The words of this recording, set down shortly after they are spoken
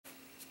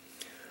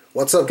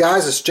What's up,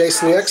 guys? It's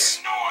SCNS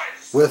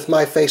with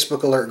my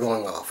Facebook alert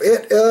going off.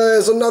 It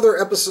is another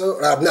episode,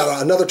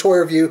 another toy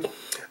review.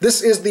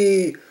 This is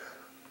the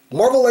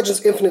Marvel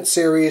Legends Infinite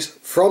series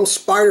from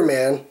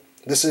Spider-Man.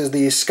 This is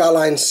the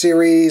Skyline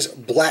series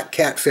Black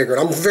Cat figure,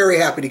 and I'm very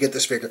happy to get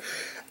this figure.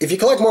 If you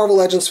collect Marvel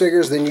Legends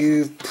figures, then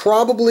you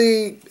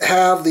probably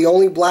have the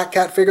only Black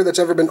Cat figure that's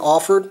ever been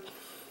offered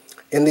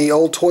in the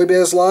old Toy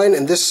Biz line,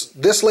 and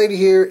this lady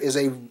here is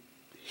a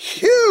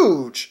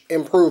huge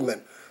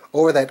improvement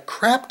over that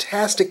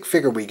craptastic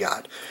figure we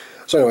got.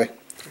 So anyway,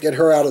 get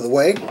her out of the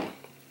way.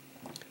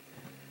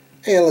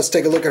 And let's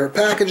take a look at her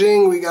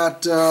packaging. We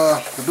got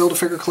the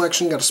Build-A-Figure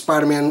collection. Got a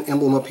Spider-Man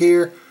emblem up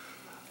here.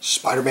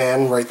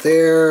 Spider-Man right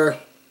there.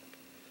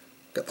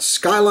 Got the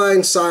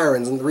Skyline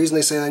Sirens. And the reason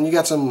they say that, and you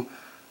got some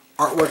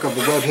artwork of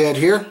the Webhead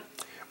here,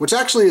 which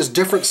actually is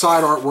different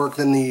side artwork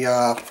than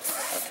the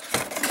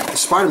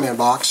Spider-Man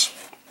box.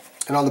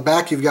 And on the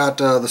back you've got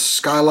the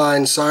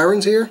Skyline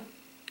Sirens here.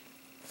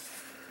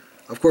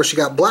 Of course you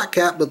got Black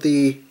Cat, but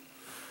the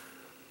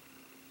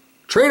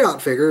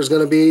trade-out figure is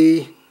going to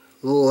be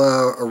a little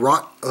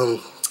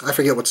I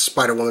forget what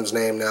Spider-Woman's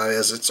name now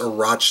is. It's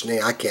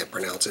Arachne. I can't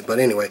pronounce it, but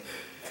anyway.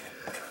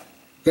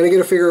 Gonna get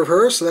a figure of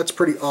her, so that's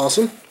pretty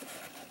awesome.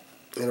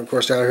 And of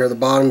course down here at the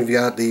bottom you've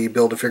got the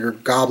Build-A-Figure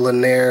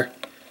Goblin there.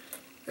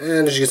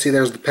 And as you can see,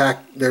 there's the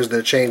pack, there's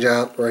the change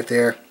out right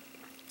there.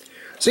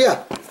 So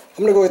yeah, I'm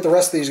gonna go get the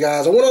rest of these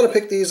guys. I went on to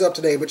pick these up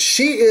today, but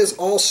she is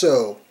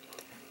also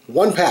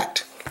one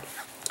packed,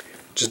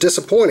 which is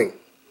disappointing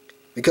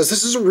because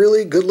this is a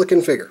really good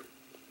looking figure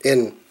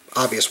in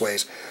obvious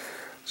ways.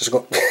 Just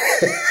go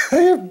I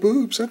have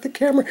boobs at the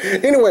camera.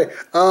 Anyway,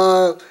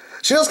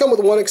 she does come with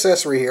one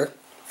accessory here.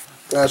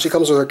 She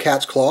comes with her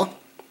cat's claw,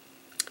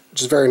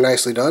 which is very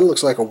nicely done.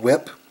 Looks like a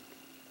whip.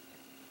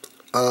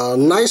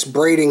 Nice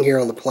braiding here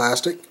on the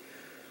plastic,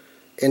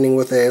 ending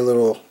with a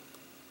little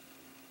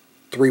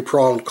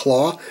three-pronged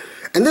claw.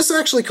 And this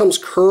actually comes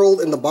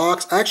curled in the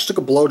box. I actually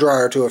took a blow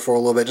dryer to it for a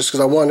little bit just because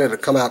I wanted it to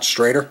come out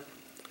straighter.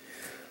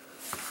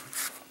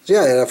 So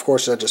yeah, and of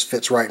course that just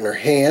fits right in her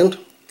hand.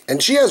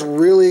 And she has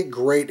really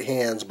great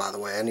hands, by the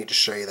way. I need to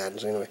show you that.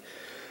 So anyway,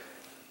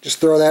 just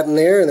throw that in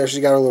there, and there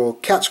she's got her little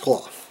cat's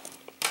claw.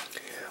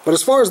 But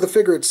as far as the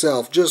figure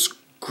itself, just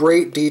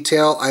great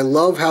detail. I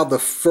love how the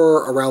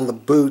fur around the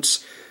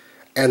boots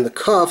and the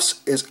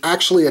cuffs is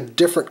actually a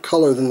different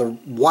color than the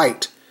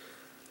white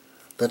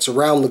that's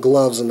around the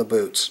gloves and the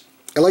boots.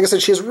 And like I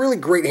said, she has really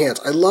great hands.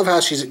 I love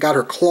how she's got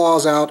her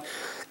claws out.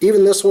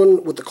 Even this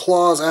one with the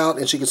claws out,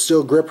 and she can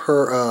still grip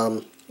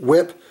her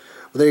whip.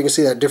 There you can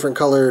see that different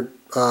colored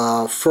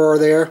fur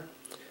there.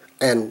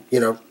 And, you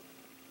know,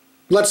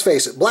 let's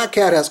face it, Black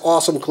Cat has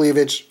awesome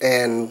cleavage,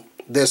 and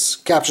this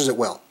captures it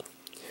well.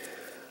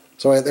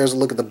 So there's a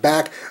look at the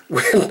back.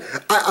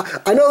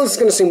 I know this is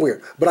going to seem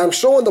weird, but I'm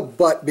showing the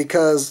butt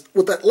because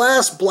with that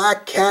last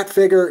Black Cat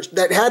figure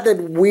that had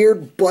that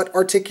weird butt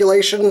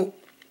articulation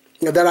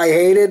that I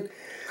hated,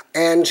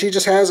 and she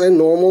just has a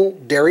normal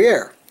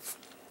derriere,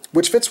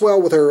 which fits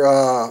well with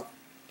her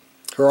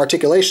her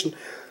articulation.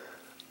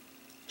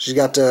 She's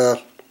got her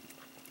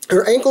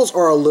ankles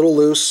are a little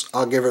loose,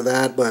 I'll give her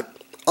that, but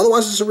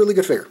otherwise it's a really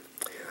good figure.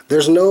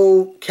 There's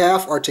no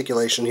calf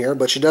articulation here,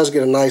 but she does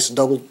get a nice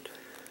double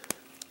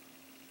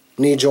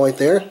knee joint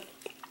there.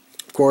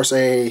 Of course,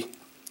 a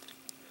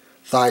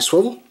thigh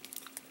swivel.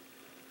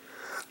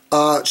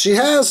 She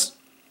has,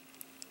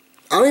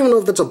 I don't even know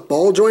if that's a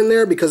ball joint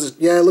there because,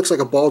 yeah, it looks like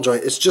a ball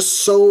joint. It's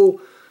just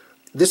so,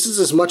 this is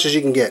as much as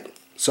you can get.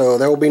 So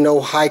there will be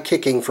no high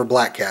kicking for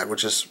Black Cat,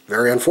 which is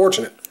very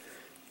unfortunate.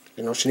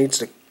 You know, she needs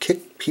to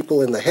kick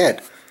people in the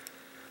head.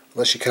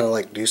 Unless you kind of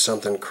like do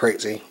something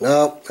crazy.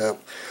 No. So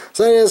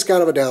that is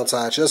kind of a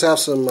downside. She does have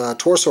some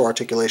torso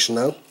articulation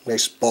though.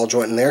 Nice ball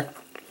joint in there.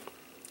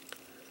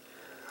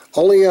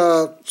 Only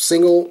a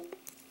single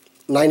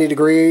 90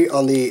 degree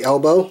on the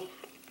elbow.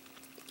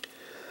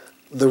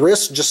 The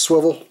wrist just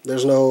swivel.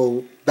 There's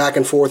no back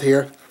and forth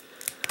here.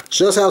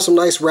 She does have some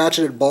nice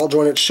ratcheted ball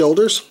jointed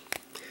shoulders.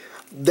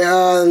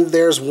 Then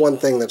there's one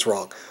thing that's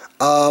wrong.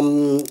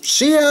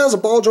 She has a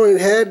ball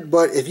jointed head,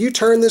 but if you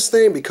turn this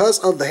thing because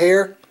of the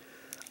hair,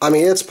 I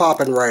mean it's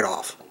popping right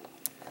off.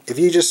 If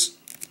you just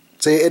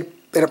see it,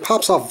 and it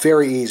pops off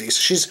very easy. So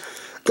she's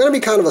going to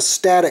be kind of a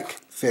static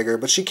figure,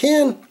 but she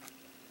can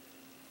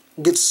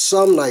get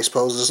some nice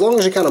poses as long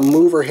as you kind of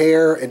move her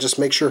hair and just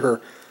make sure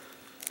her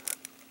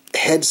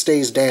head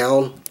stays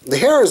down. The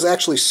hair is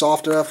actually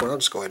soft enough. Well, I'll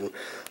just go ahead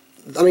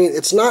and, I mean,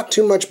 it's not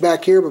too much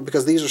back here, but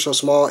because these are so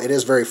small, it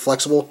is very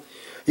flexible.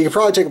 You can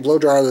probably take a blow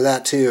dryer to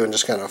that too and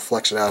just kind of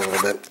flex it out a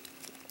little bit.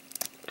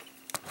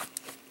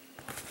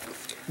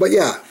 But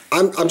yeah,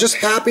 I'm just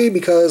happy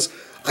because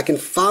I can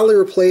finally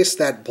replace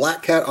that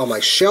Black Cat on my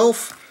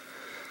shelf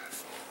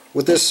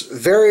with this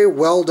very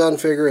well done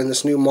figure in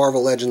this new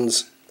Marvel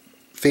Legends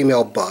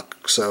female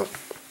buck. So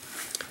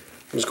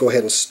I'll just go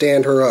ahead and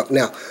stand her up.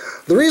 Now,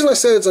 the reason I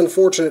said it's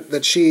unfortunate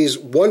that she's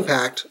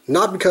one-packed,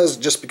 not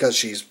just because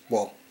she's,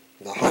 well,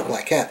 the hot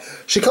Black Cat.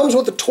 She comes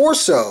with the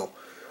torso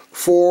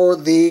for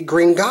the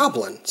Green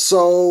Goblin.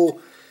 So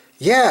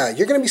yeah,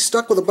 you're going to be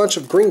stuck with a bunch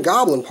of Green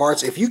Goblin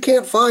parts if you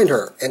can't find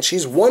her. And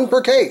she's 1 per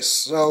case,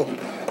 so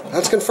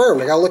that's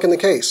confirmed. I got to look in the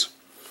case.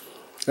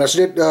 Now, she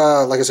did,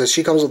 like I said,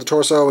 she comes with the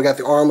torso. We got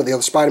the arm with the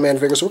other Spider-Man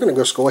figure, so we're going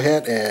to just go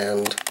ahead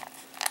and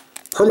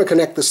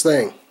perma-connect this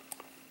thing.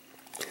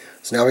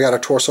 So now we got a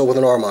torso with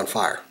an arm on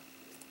fire.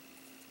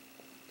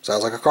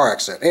 Sounds like a car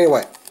accident.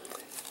 Anyway.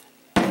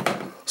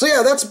 So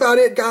yeah, that's about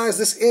it, guys.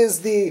 This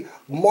is the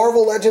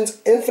Marvel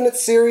Legends Infinite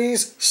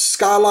Series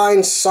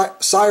Skyline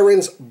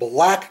Sirens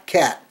Black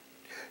Cat.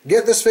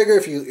 Get this figure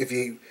if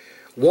you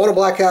want a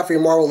Black Cat for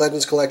your Marvel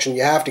Legends collection.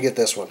 You have to get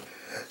this one.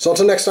 So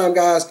until next time,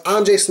 guys,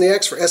 I'm Jason the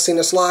X for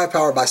SCNS Live,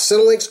 powered by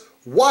Cinelinx.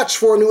 Watch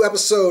for a new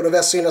episode of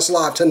SCNS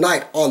Live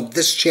tonight on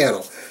this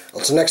channel.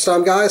 Until next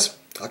time, guys,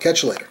 I'll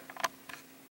catch you later.